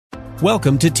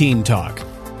Welcome to Teen Talk.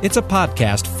 It's a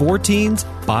podcast for teens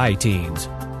by teens.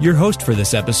 Your host for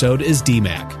this episode is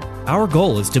DMAC. Our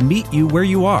goal is to meet you where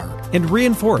you are and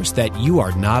reinforce that you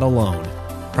are not alone.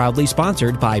 Proudly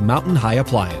sponsored by Mountain High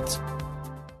Appliance.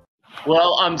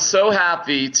 Well, I'm so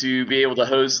happy to be able to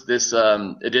host this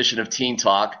edition of Teen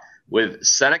Talk with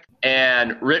Senna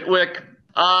and Ritwik.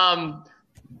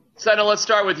 Senna, let's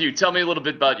start with you. Tell me a little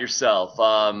bit about yourself,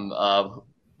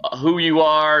 who you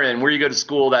are and where you go to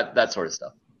school, that sort of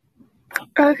stuff.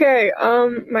 Okay,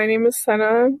 my name is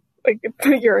Senna. Like,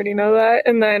 you already know that.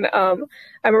 And then I'm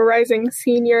a rising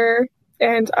senior,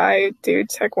 and I do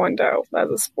Taekwondo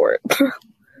as a sport.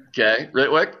 Okay,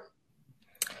 Ritwik?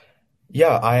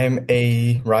 Yeah, I'm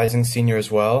a rising senior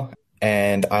as well,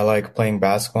 and I like playing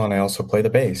basketball, and I also play the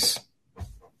bass.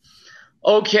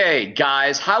 Okay,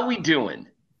 guys, how we doing?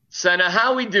 Senna,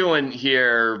 how we doing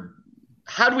here?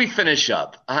 How do we finish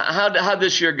up? How'd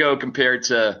this year go compared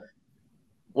to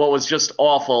what was just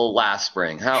awful last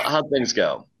spring? How'd things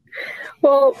go?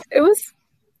 Well, it was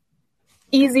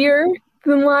easier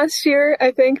than last year,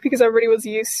 I think, because everybody was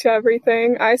used to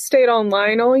everything. I stayed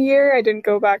online all year. I didn't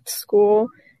go back to school,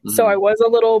 so I was a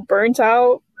little burnt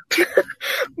out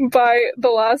by the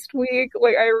last week.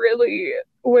 Like, I really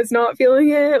was not feeling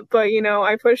it, but,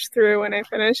 I pushed through and I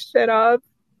finished it up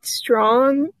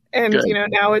strong. And, Good.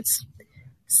 Now it's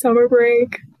summer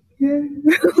break. Yeah.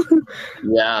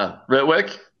 Yeah.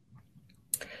 Ritwik?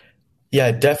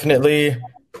 Yeah, definitely.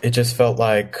 It just felt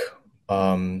like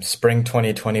spring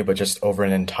 2020, but just over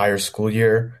an entire school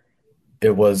year.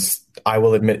 I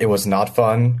will admit, it was not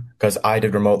fun because I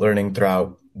did remote learning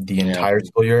throughout the entire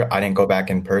school year. I didn't go back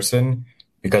in person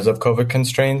because of COVID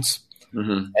constraints.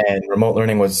 And remote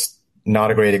learning was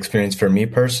not a great experience for me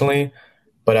personally,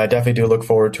 but I definitely do look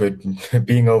forward to it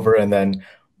being over. And then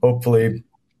hopefully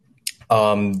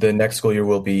the next school year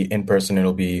will be in person.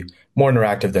 It'll be more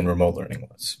interactive than remote learning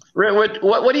was.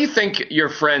 What do you think your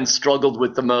friends struggled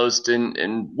with the most,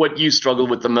 and what you struggled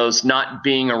with the most not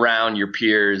being around your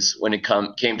peers when it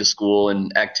came to school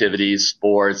and activities,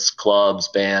 sports, clubs,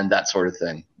 band, that sort of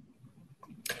thing?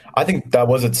 I think that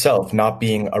was itself, not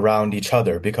being around each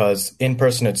other, because in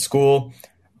person at school,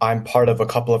 I'm part of a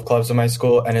couple of clubs in my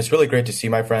school, and it's really great to see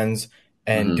my friends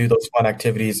and do those fun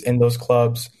activities in those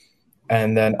clubs.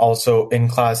 And then also in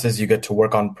classes, you get to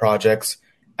work on projects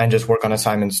and just work on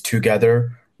assignments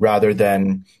together rather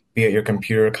than be at your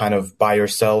computer kind of by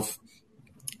yourself.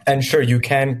 And sure, you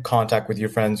can contact with your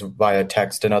friends via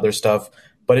text and other stuff,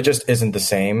 but it just isn't the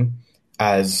same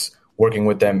as working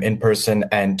with them in person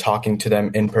and talking to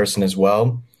them in person as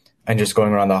well, and just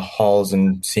going around the halls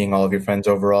and seeing all of your friends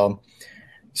overall.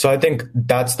 So I think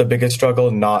that's the biggest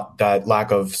struggle, not that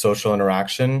lack of social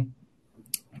interaction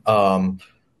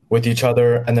with each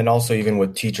other, and then also even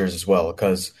with teachers as well,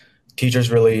 because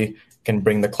teachers really can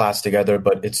bring the class together,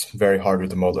 but it's very hard with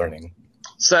remote learning.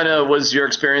 Senna, was your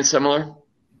experience similar?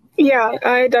 Yeah,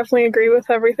 I definitely agree with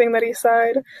everything that he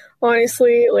said.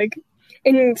 Honestly,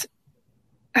 and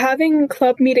having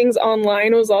club meetings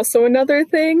online was also another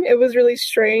thing. It was really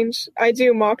strange. I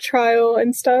do mock trial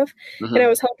and stuff, and I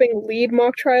was helping lead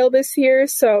mock trial this year.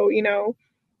 So,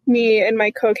 me and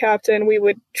my co-captain, we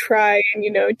would try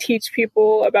and, teach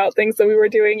people about things that we were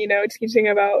doing, teaching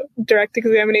about direct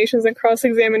examinations and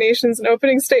cross-examinations and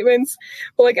opening statements.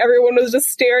 But everyone was just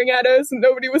staring at us and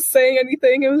nobody was saying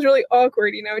anything. It was really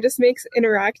awkward, It just makes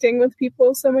interacting with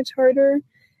people so much harder.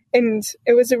 And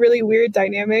it was a really weird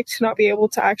dynamic to not be able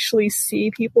to actually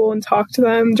see people and talk to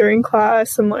them during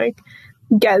class and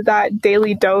get that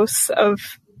daily dose of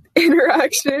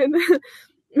interaction.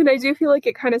 And I do feel like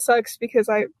it kind of sucks because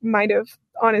I might have,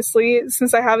 honestly,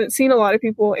 since I haven't seen a lot of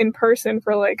people in person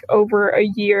for over a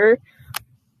year,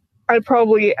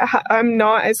 I'm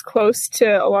not as close to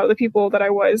a lot of the people that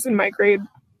I was in my grade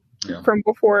from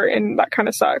before, and that kind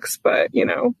of sucks. But,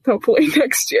 hopefully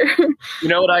next year. You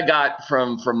know what I got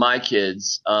from my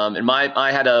kids? And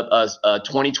I had a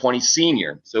 2020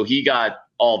 senior, so he got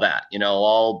all that,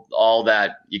 all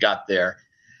that you got there.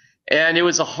 And it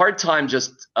was a hard time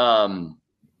just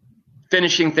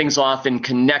finishing things off and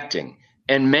connecting.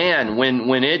 And man,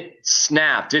 when it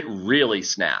snapped, it really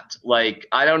snapped.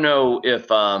 I don't know if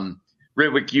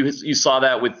Ritwik, you saw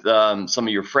that with some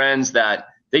of your friends, that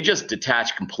they just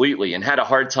detached completely and had a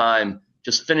hard time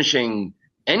just finishing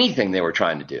anything they were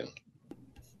trying to do.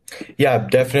 Yeah,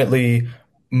 definitely.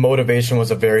 Motivation was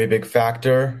a very big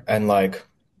factor. And I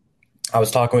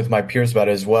was talking with my peers about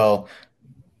it as well.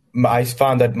 I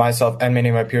found that myself and many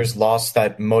of my peers lost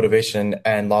that motivation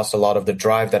and lost a lot of the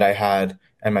drive that I had,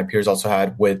 and my peers also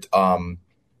had, with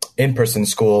in-person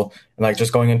school. And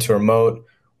just going into remote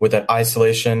with that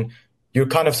isolation, you're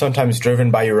kind of sometimes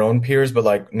driven by your own peers, but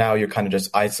like now you're kind of just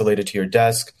isolated to your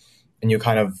desk and you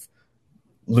kind of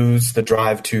lose the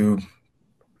drive to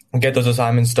get those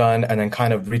assignments done and then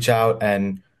kind of reach out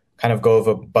and kind of go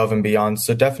above and beyond.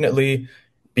 So definitely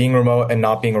being remote and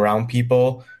not being around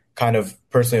people kind of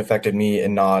personally affected me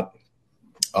in not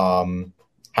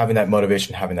having that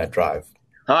motivation, having that drive.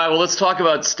 All right, well, let's talk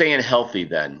about staying healthy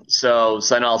then. So,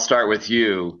 Sen, I'll start with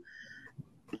you.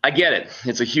 I get it.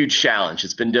 It's a huge challenge.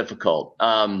 It's been difficult.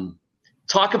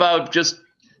 Talk about just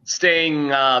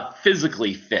staying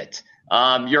physically fit.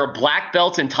 You're a black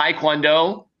belt in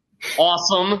Taekwondo.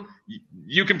 Awesome.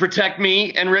 You can protect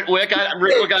me and Ritwik.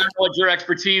 Ritwik, I don't know what your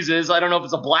expertise is. I don't know if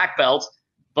it's a black belt,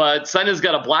 but Sena's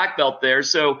got a black belt there.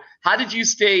 So how did you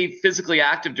stay physically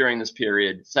active during this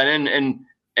period, Sena,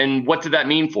 and what did that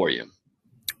mean for you?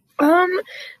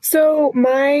 So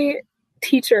my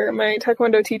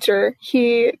Taekwondo teacher,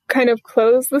 he kind of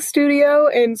closed the studio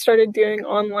and started doing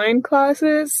online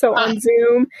classes, so on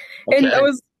Zoom. Okay. And that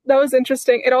was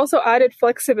interesting. It also added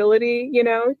flexibility,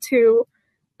 to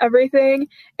everything.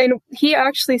 And he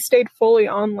actually stayed fully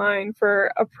online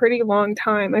for a pretty long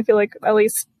time. I feel like at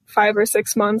least 5 or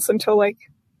 6 months until like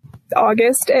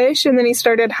August-ish. And then he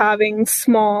started having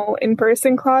small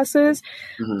in-person classes.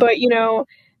 Mm-hmm. But,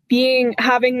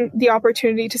 having the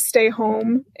opportunity to stay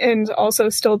home and also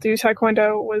still do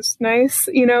Taekwondo was nice,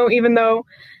 even though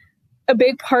a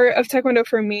big part of Taekwondo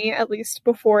for me, at least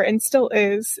before and still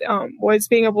is, was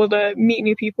being able to meet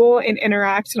new people and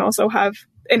interact and also have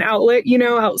an outlet,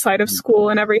 outside of school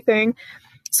and everything.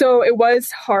 So it was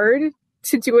hard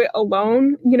to do it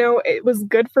alone. It was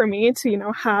good for me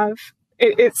to, have,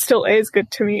 it still is good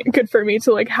for me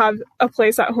to like have a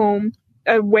place at home,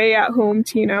 a way at home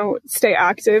to, stay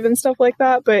active and stuff like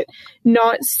that. But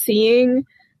not seeing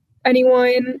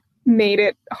anyone made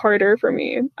it harder for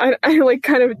me. I like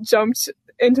kind of jumped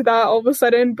into that all of a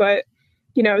sudden, but,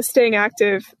 staying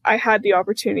active, I had the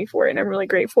opportunity for it and I'm really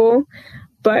grateful.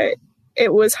 But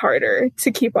it was harder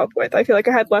to keep up with. I feel like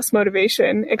I had less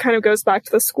motivation. It kind of goes back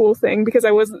to the school thing because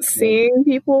I wasn't seeing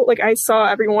people. Like I saw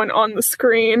everyone on the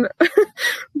screen,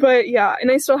 but yeah, and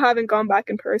I still haven't gone back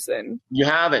in person. You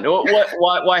haven't?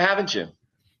 Why haven't you?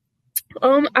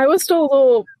 I was still a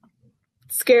little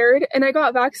scared and I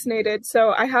got vaccinated. So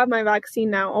I have my vaccine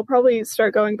now. I'll probably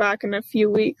start going back in a few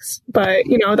weeks, but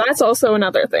that's also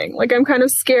another thing. Like I'm kind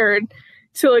of scared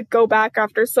to like go back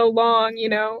after so long,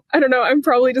 I don't know. I'm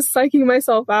probably just psyching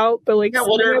myself out, but like, yeah,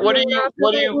 what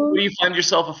do you find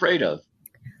yourself afraid of?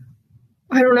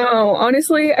 I don't know.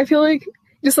 Honestly, I feel like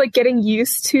just like getting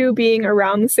used to being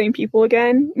around the same people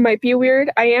again might be weird.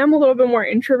 I am a little bit more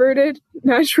introverted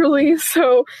naturally,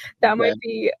 so that might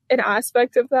be an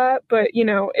aspect of that. But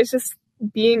it's just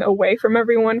being away from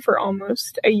everyone for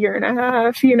almost a year and a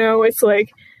half. It's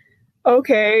like,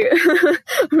 okay,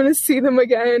 I'm going to see them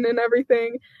again and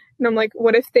everything. And I'm like,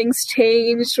 what if things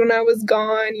changed when I was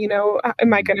gone?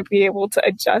 Am I going to be able to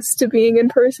adjust to being in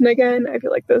person again? I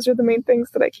feel like those are the main things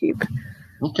that I keep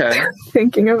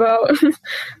thinking about.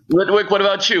 Ritwik, what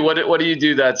about you? What do you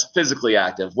do that's physically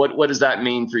active? What does that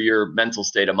mean for your mental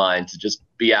state of mind to just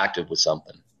be active with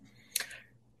something?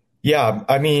 Yeah,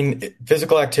 I mean,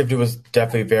 physical activity was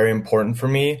definitely very important for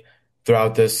me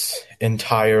throughout this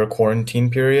entire quarantine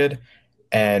period.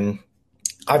 And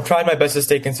I've tried my best to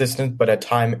stay consistent, but at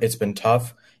times it's been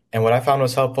tough. And what I found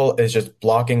was helpful is just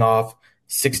blocking off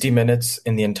 60 minutes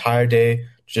in the entire day to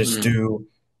just do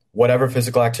whatever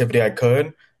physical activity I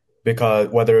could, because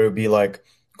whether it would be like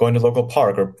going to the local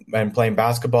park and playing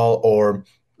basketball, or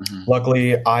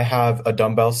luckily I have a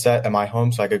dumbbell set at my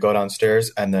home so I could go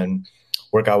downstairs and then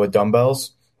work out with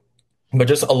dumbbells. But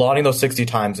just allotting those 60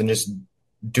 times and just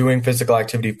doing physical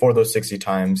activity for those 60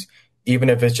 times, even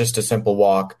if it's just a simple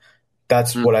walk,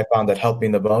 that's what I found that helped me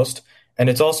the most. And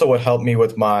it's also what helped me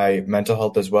with my mental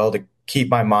health as well, to keep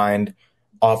my mind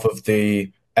off of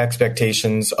the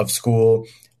expectations of school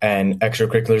and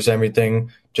extracurriculars and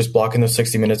everything, just blocking those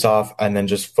 60 minutes off and then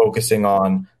just focusing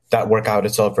on that workout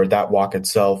itself or that walk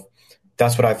itself.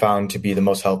 That's what I found to be the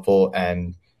most helpful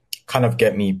and kind of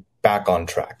get me back on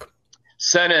track.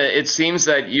 Sena, it seems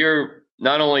that you're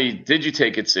not only did you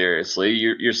take it seriously,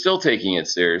 you're still taking it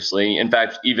seriously. In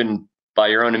fact, even by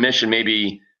your own admission,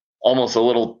 maybe almost a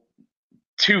little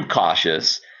too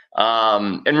cautious.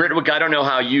 And Ritwik, I don't know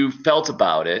how you felt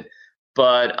about it,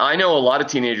 but I know a lot of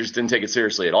teenagers didn't take it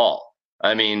seriously at all.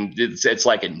 I mean, it's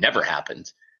like it never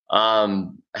happened.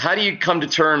 How do you come to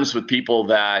terms with people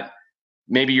that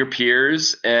maybe your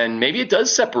peers, and maybe it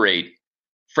does separate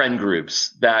friend groups,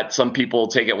 that some people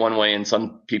take it one way and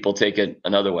some people take it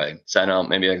another way? Sena,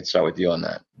 maybe I can start with you on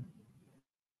that.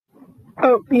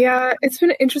 Oh, yeah, it's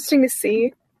been interesting to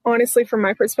see. honestly, from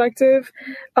my perspective,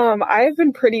 I've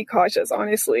been pretty cautious,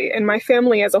 honestly, and my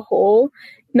family as a whole,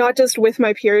 not just with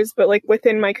my peers, but like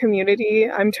within my community.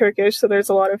 I'm Turkish, so there's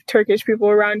a lot of Turkish people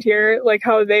around here. Like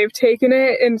how they've taken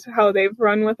it and how they've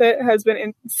run with it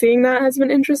seeing that has been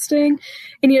interesting.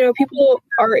 And, people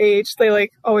our age, they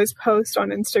like always post on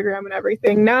Instagram and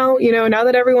everything. Now, now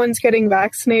that everyone's getting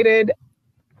vaccinated,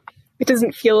 it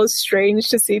doesn't feel as strange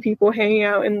to see people hanging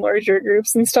out in larger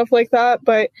groups and stuff like that.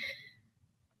 But,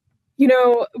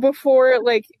 before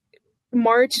like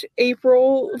March,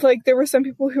 April, like there were some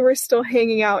people who were still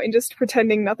hanging out and just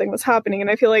pretending nothing was happening. And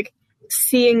I feel like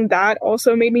seeing that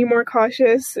also made me more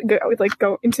cautious. I would like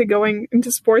going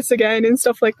into sports again and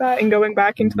stuff like that and going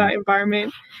back into that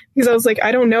environment because I was like,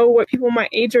 I don't know what people my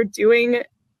age are doing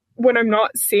when I'm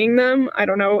not seeing them. I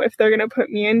don't know if they're going to put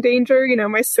me in danger.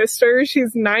 My sister,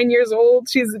 she's 9 years old.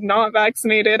 She's not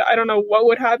vaccinated. I don't know what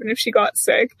would happen if she got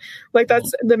sick. Like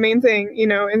that's the main thing,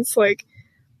 it's like,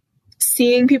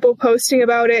 seeing people posting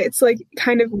about it, it's like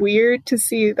kind of weird to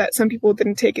see that some people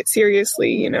didn't take it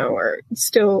seriously, or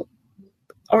still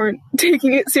aren't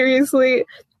taking it seriously.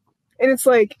 And it's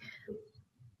like,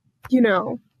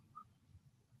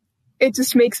 it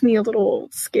just makes me a little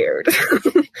scared.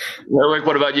 Rick,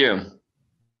 what about you?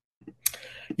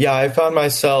 Yeah, I found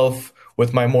myself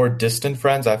with my more distant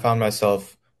friends, I found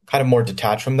myself kind of more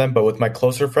detached from them, but with my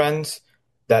closer friends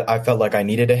that I felt like I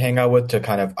needed to hang out with to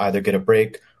kind of either get a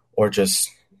break or just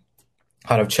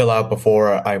kind of chill out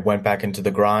before I went back into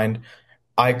the grind.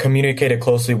 I communicated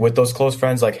closely with those close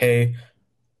friends like, hey,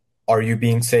 are you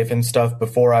being safe and stuff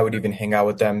before I would even hang out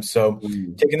with them? So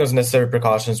taking those necessary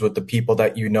precautions with the people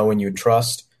that you know and you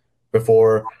trust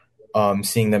before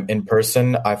seeing them in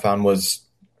person, I found was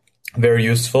very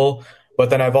useful. But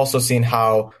then I've also seen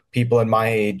how people in my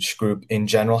age group in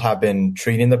general have been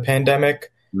treating the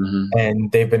pandemic and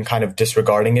they've been kind of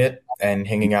disregarding it and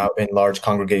hanging out in large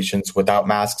congregations without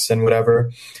masks and whatever.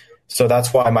 So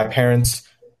that's why my parents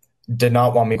did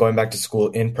not want me going back to school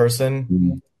in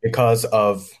person because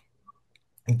of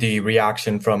the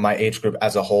reaction from my age group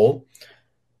as a whole.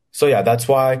 So yeah, that's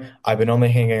why I've been only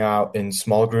hanging out in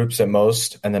small groups at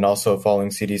most, and then also following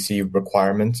CDC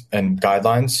requirements and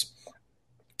guidelines.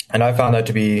 And I found that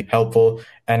to be helpful.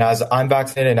 And as I'm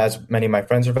vaccinated and as many of my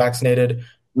friends are vaccinated,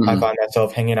 I find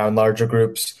myself hanging out in larger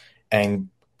groups and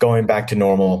going back to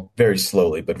normal very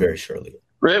slowly, but very surely.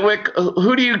 Ritwik,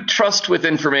 who do you trust with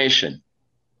information?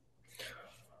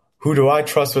 Who do I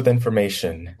trust with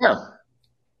information? Yeah.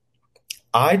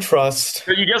 I trust...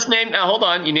 So you just named... Now, hold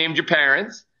on. You named your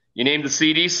parents. You named the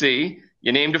CDC.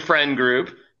 You named a friend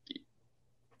group.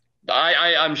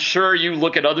 I'm sure you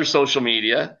look at other social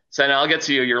media. So I'll get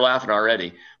to you. You're laughing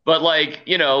already. But,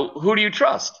 who do you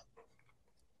trust?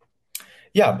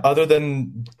 Yeah, other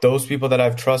than those people that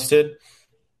I've trusted,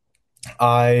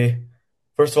 first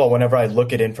of all, whenever I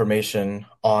look at information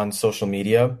on social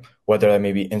media, whether that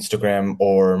may be Instagram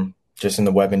or just in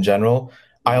the web in general,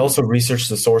 I also research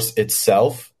the source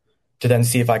itself to then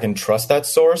see if I can trust that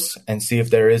source and see if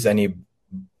there is any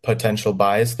potential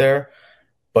bias there.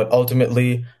 But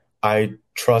ultimately, I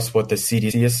trust what the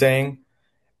CDC is saying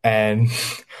and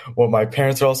what my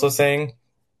parents are also saying,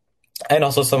 and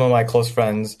also some of my close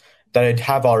friends that I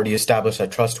have already established a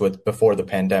trust with before the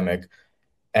pandemic.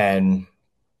 And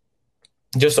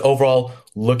just overall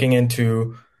looking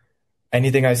into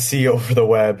anything I see over the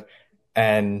web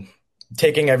and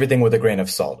taking everything with a grain of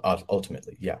salt,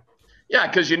 ultimately. Yeah. Yeah,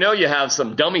 because you have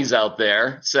some dummies out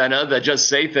there, Senna, that just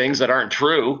say things that aren't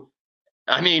true.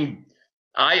 I mean,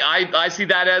 I see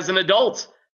that as an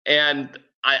adult, and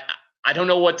I don't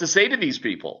know what to say to these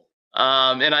people.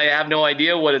 And I have no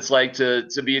idea what it's like to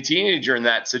be a teenager in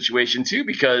that situation, too,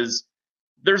 because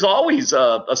there's always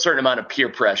a certain amount of peer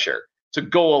pressure to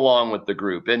go along with the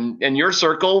group. And your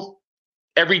circle,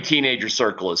 every teenager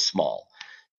circle is small.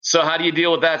 So how do you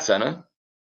deal with that, Senna?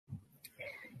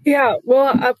 Yeah,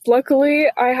 well, luckily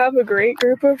I have a great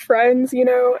group of friends,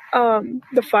 the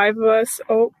five of us.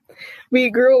 Oh, we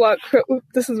grew a lot.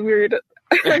 This is weird.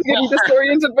 I'm getting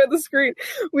disoriented by the screen.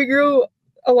 We grew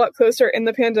a lot closer in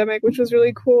the pandemic, which was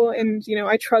really cool. And,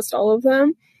 I trust all of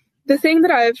them. The thing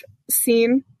that I've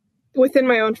seen within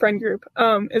my own friend group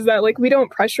is that, we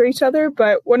don't pressure each other.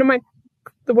 But one of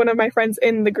my friends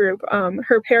in the group,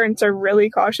 her parents are really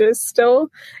cautious still.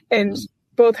 And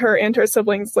both her and her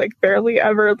siblings, barely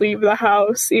ever leave the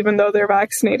house, even though they're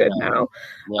vaccinated now.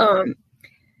 Yeah.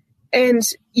 And,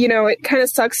 it kind of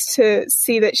sucks to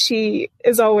see that she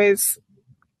is always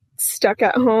stuck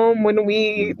at home when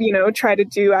we, try to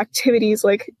do activities.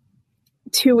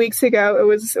 2 weeks ago, it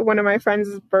was one of my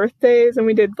friends' birthdays, and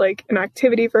we did an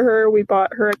activity for her. We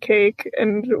bought her a cake,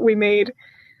 and we made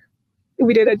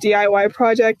we did a DIY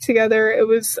project together. It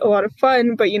was a lot of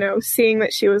fun, but, seeing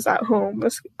that she was at home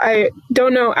I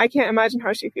don't know. I can't imagine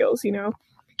how she feels,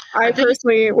 I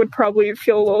personally would probably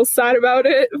feel a little sad about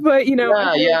it, but,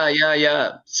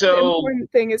 Yeah. So the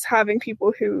important thing is having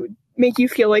people who make you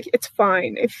feel like it's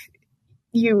fine if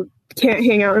you can't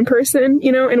hang out in person,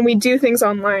 and we do things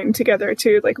online together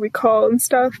too, like we call and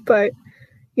stuff, but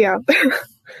yeah.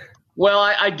 Well,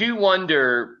 I do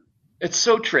wonder, it's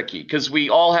so tricky because we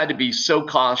all had to be so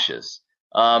cautious.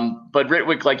 But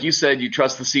Ritwik, like you said, you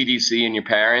trust the CDC and your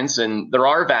parents, and there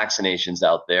are vaccinations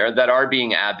out there that are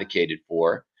being advocated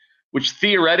for, which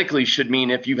theoretically should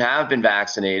mean if you have been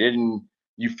vaccinated and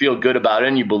you feel good about it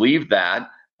and you believe that,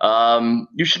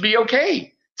 you should be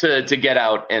okay to get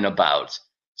out and about.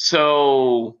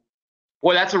 So,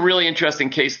 boy, that's a really interesting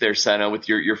case there, Senna, with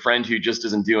your friend who just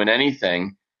isn't doing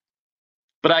anything.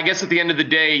 But I guess at the end of the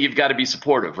day, you've got to be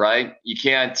supportive, right? You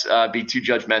can't be too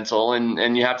judgmental,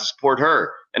 and you have to support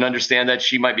her and understand that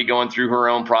she might be going through her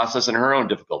own process and her own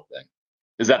difficult thing.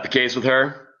 Is that the case with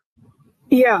her?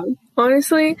 Yeah,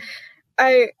 honestly,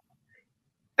 I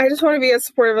just want to be as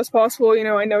supportive as possible.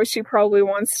 I know she probably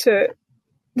wants to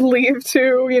leave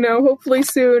too, hopefully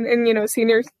soon. And,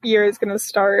 senior year is going to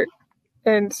start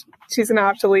and she's going to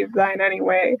have to leave then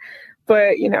anyway.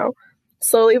 But,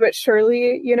 slowly but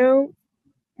surely,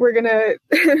 we're going to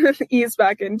ease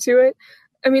back into it.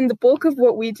 I mean, the bulk of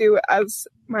what we do as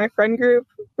my friend group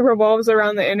revolves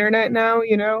around the internet now,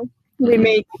 We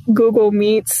make Google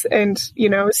Meets and,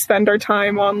 spend our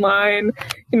time online,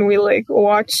 and we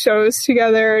watch shows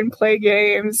together and play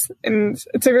games. And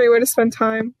it's a great way to spend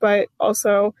time, but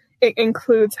also it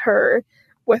includes her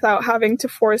without having to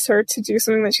force her to do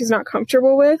something that she's not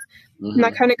comfortable with. Mm-hmm. And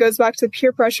that kind of goes back to the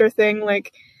peer pressure thing.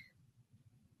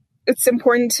 It's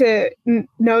important to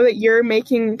know that you're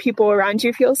making people around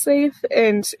you feel safe.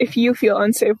 And if you feel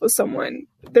unsafe with someone,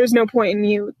 there's no point in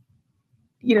you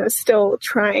still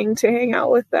trying to hang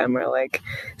out with them or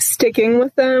sticking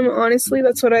with them. Honestly,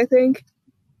 that's what I think.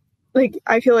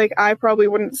 I feel like I probably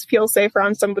wouldn't feel safe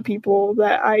around some of the people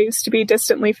that I used to be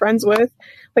distantly friends with.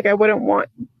 I wouldn't want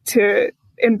to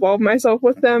involve myself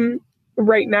with them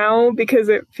right now because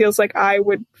it feels like I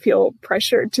would feel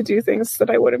pressured to do things that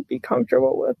I wouldn't be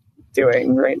comfortable with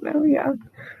doing right now. Yeah.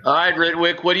 All right,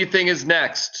 Ritwik, what do you think is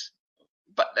next?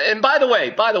 And by the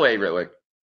way, Ritwik,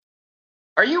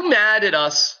 are you mad at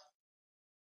us,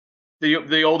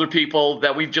 the older people,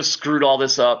 that we've just screwed all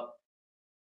this up?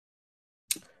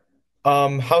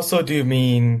 How so do you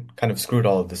mean kind of screwed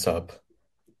all of this up?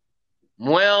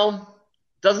 Well,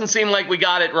 doesn't seem like we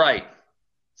got it right.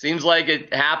 Seems like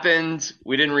it happened.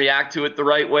 We didn't react to it the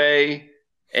right way.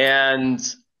 And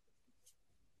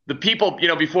the people,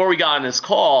 before we got on this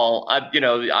call,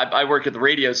 I work at the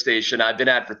radio station I've been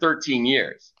at for 13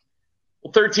 years.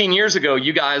 Well, 13 years ago,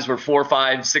 you guys were 4,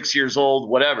 5, 6 years old,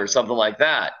 whatever, something like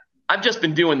that. I've just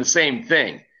been doing the same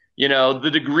thing. The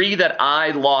degree that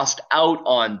I lost out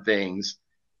on things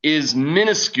is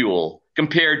minuscule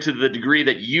compared to the degree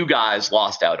that you guys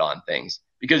lost out on things,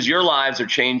 because your lives are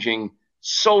changing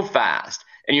so fast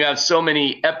and you have so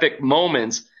many epic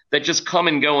moments that just come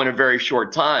and go in a very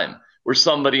short time, where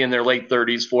somebody in their late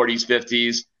 30s, 40s,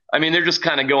 50s, they're just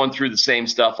kind of going through the same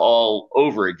stuff all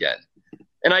over again.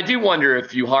 And I do wonder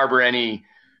if you harbor any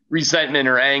resentment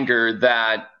or anger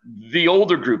that the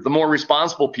older group, the more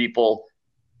responsible people,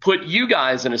 put you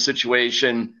guys in a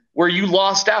situation where you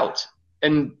lost out.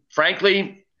 And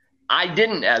frankly, I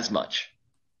didn't as much.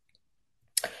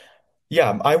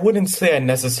 Yeah, I wouldn't say I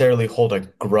necessarily hold a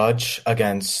grudge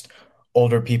against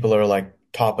older people or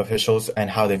top officials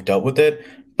and how they've dealt with it,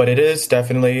 but it is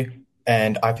definitely,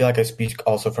 and I feel like I speak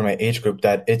also for my age group,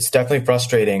 that it's definitely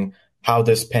frustrating how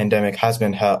this pandemic has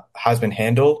been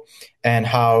handled and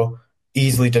how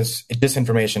easily just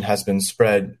disinformation has been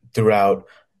spread throughout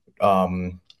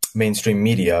mainstream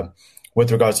media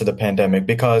with regards to the pandemic,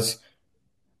 because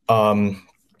how me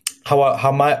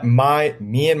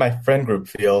and my friend group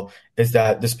feel is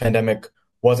that this pandemic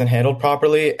wasn't handled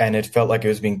properly, and it felt like it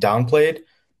was being downplayed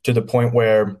to the point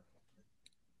where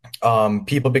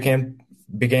people began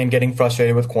getting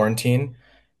frustrated with quarantine.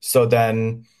 So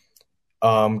then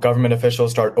government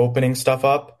officials start opening stuff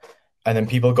up, and then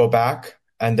people go back,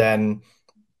 and then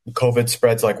COVID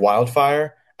spreads like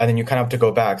wildfire, and then you kind of have to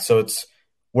go back. So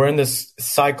we're in this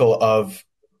cycle of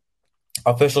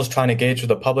officials trying to gauge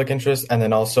the public interest, and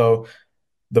then also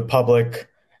the public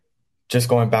just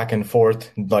going back and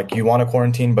forth. You want to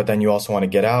quarantine, but then you also want to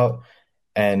get out.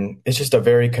 And it's just a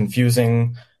very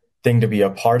confusing thing to be a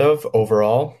part of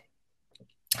overall.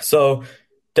 So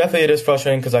definitely it is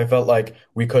frustrating, because I felt like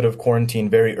we could have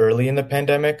quarantined very early in the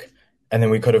pandemic, and then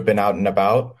we could have been out and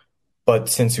about. But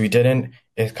since we didn't,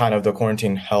 it kind of the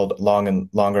quarantine held long and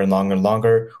longer and longer and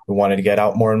longer. We wanted to get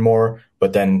out more and more,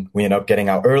 but then we ended up getting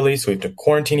out early, so we have to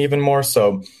quarantine even more.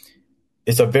 So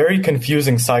it's a very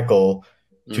confusing cycle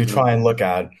to try and look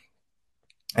at.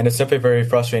 And it's definitely very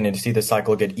frustrating to see the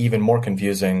cycle get even more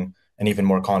confusing and even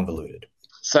more convoluted.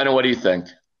 Senna, what do you think?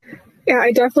 Yeah,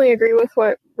 I definitely agree with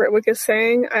what Ritwik is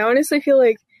saying. I honestly feel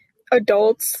like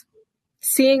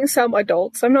seeing some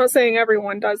adults, I'm not saying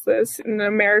everyone does this in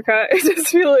America, I just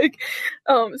feel like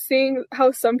seeing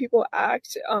how some people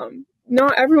act,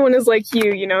 not everyone is like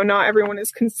you know, not everyone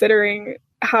is considering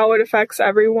how it affects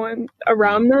everyone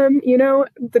around them, you know,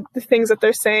 the things that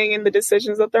they're saying and the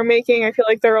decisions that they're making. I feel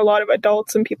like there are a lot of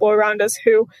adults and people around us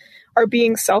who are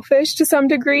being selfish to some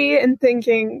degree and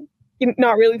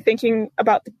not really thinking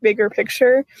about the bigger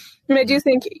picture. And I do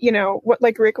think, you know, what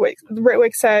like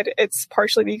Ritwik said, it's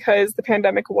partially because the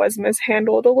pandemic was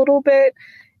mishandled a little bit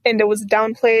and it was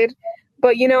downplayed.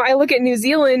 But, you know, I look at New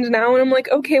Zealand now and I'm like,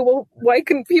 okay, well, why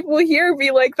couldn't people here be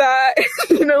like that?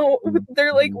 You know,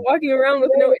 they're like walking around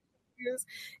with no issues.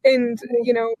 And,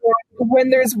 you know, when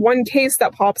there's one case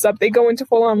that pops up, they go into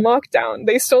full on lockdown.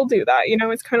 They still do that. You know,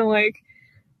 it's kind of like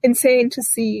insane to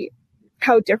see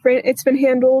how different it's been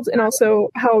handled and also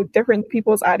how different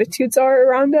people's attitudes are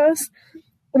around us.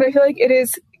 And I feel like it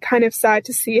is kind of sad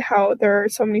to see how there are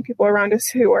so many people around us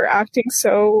who are acting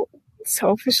so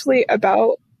selfishly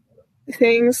about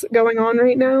things going on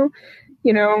right now,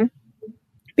 you know,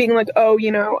 being like, oh,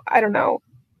 you know, I don't know,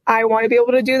 I want to be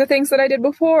able to do the things that I did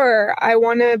before. I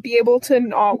want to be able to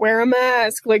not wear a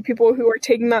mask. Like people who are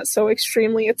taking that so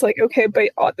extremely, it's like, okay, but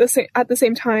at the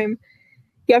same time,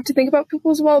 you have to think about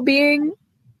people's well-being.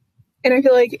 And I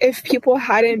feel like if people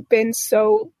hadn't been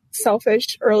so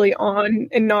selfish early on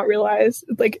and not realized,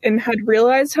 like, and had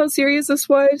realized how serious this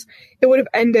was, it would have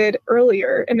ended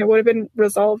earlier and it would have been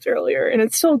resolved earlier. And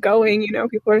it's still going, you know,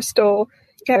 people are still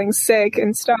getting sick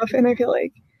and stuff. And I feel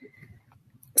like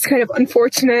it's kind of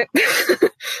unfortunate.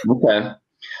 Okay.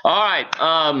 All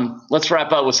right. Let's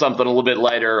wrap up with something a little bit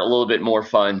lighter, a little bit more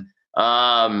fun.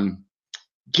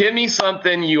 Give me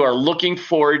something you are looking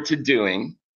forward to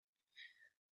doing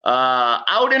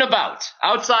out and about,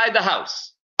 outside the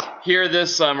house here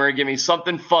this summer. Give me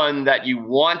something fun that you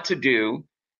want to do,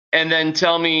 and then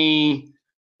tell me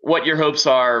what your hopes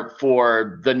are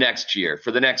for the next year,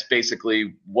 for the next,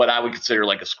 basically, what I would consider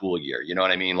like a school year. You know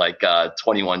what I mean? Like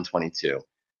 21, 22.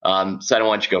 Senna, why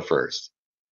don't you go first?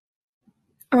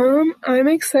 I'm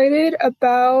excited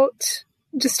about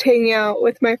just hanging out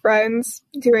with my friends,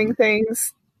 doing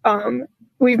things.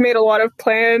 We've made a lot of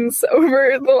plans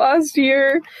over the last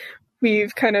year.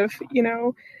 We've kind of, you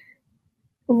know,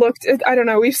 looked at, I don't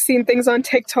know, we've seen things on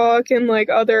TikTok and like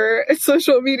other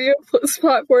social media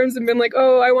platforms and been like,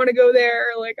 oh, I want to go there.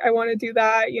 Like, I want to do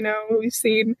that. You know, we've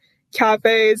seen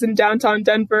cafes in downtown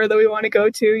Denver that we want to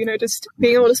go to, you know, just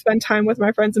being able to spend time with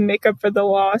my friends and make up for the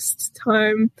lost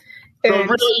time. So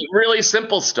really, really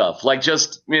simple stuff, like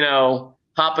just, you know,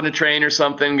 hopping a train or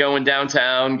something, going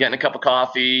downtown, getting a cup of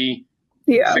coffee,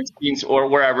 yeah, or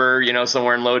wherever, you know,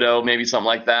 somewhere in Lodo, maybe something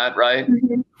like that, right?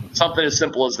 Mm-hmm. Something as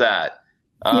simple as that.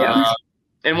 Yeah.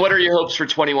 And what are your hopes for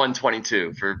 21,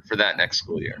 22 for that next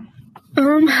school year?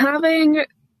 Having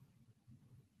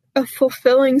a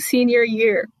fulfilling senior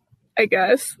year, I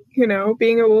guess, you know,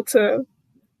 being able to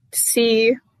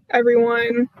see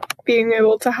everyone, being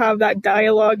able to have that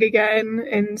dialogue again,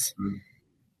 and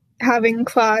having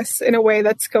class in a way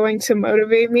that's going to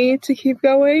motivate me to keep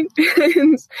going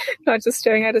and not just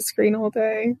staring at a screen all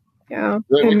day. Yeah.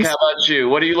 Rick, how about you?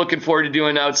 What are you looking forward to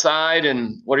doing outside,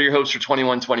 and what are your hopes for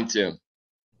 21, 22?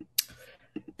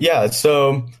 Yeah,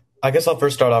 so I guess I'll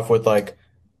first start off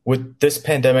with this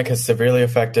pandemic has severely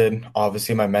affected,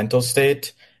 obviously, my mental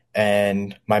state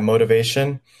and my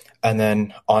motivation. And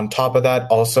then on top of that,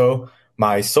 also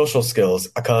my social skills,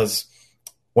 because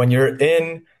when you're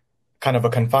in kind of a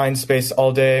confined space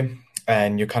all day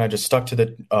and you're kind of just stuck to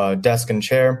the desk and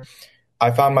chair, I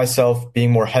found myself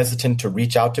being more hesitant to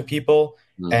reach out to people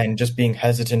and just being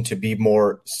hesitant to be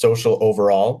more social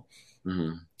overall.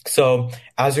 Mm-hmm. So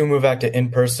as we move back to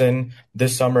in-person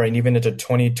this summer and even into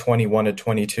 2021 to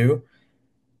 22,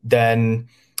 then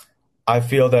I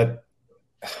feel that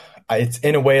it's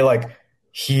in a way like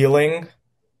healing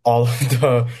all of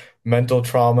the mental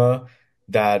trauma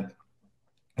that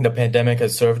the pandemic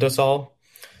has served us all.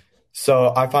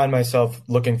 So I find myself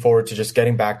looking forward to just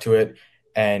getting back to it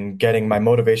and getting my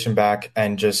motivation back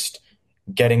and just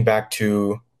getting back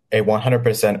to a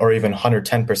 100% or even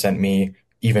 110% me,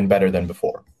 even better than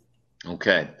before.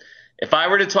 Okay. If I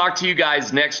were to talk to you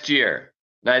guys next year,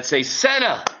 and I'd say,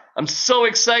 Senna, I'm so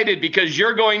excited because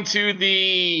you're going to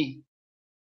the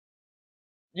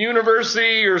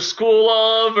university or school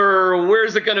of, or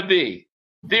where's it going to be?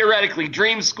 Theoretically,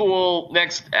 dream school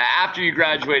after you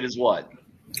graduate is what?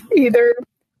 Either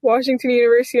Washington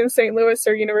University in St. Louis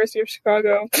or University of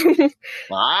Chicago.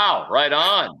 Wow, right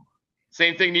on.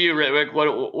 Same thing to you, Rick.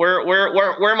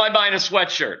 Where am I buying a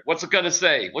sweatshirt? What's it going to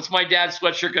say? What's my dad's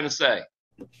sweatshirt going to say?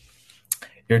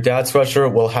 Your dad's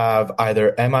sweatshirt will have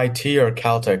either MIT or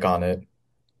Caltech on it.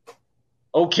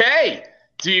 Okay.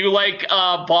 Do you like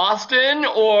Boston,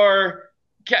 or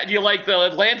do you like the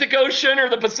Atlantic Ocean or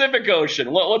the Pacific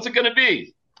Ocean? What's it going to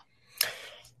be?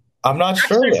 I'm not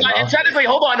sure. Technically,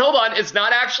 hold on. It's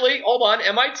not actually,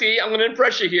 MIT. I'm going to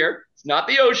impress you here. It's not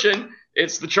the ocean.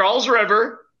 It's the Charles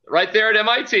River right there at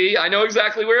MIT. I know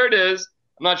exactly where it is.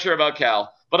 I'm not sure about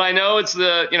Cal, but I know it's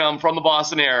I'm from the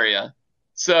Boston area.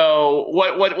 So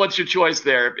what's your choice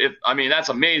there? That's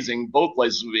amazing. Both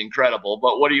places would be incredible,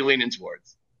 but what are you leaning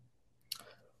towards?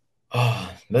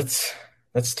 Oh, that's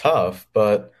tough,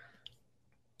 but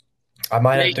I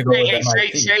might have to go with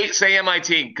MIT. Say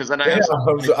MIT, because then I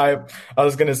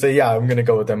was going to say, I'm going to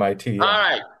go with MIT. Yeah. All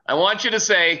right. I want you to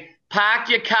say, pack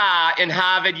your car in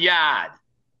Harvard Yard.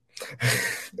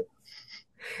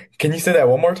 Can you say that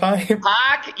one more time?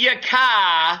 Pack your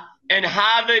car in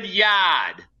Harvard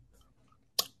Yard.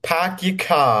 Pack your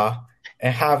car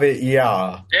and Harvard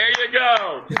Yard. There you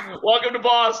go. Welcome to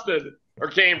Boston. Or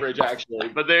Cambridge, actually.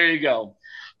 But there you go.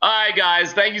 All right,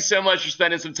 guys. Thank you so much for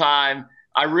spending some time.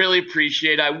 I really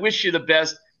appreciate it. I wish you the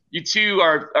best. You two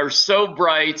are so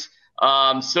bright,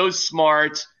 so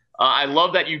smart. I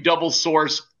love that you double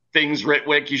source things,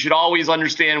 Ritwik. You should always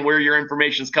understand where your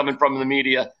information is coming from in the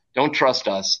media. Don't trust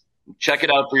us. Check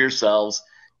it out for yourselves.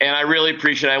 And I really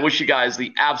appreciate it. I wish you guys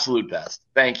the absolute best.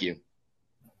 Thank you.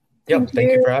 Yep.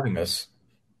 Thank you for having us.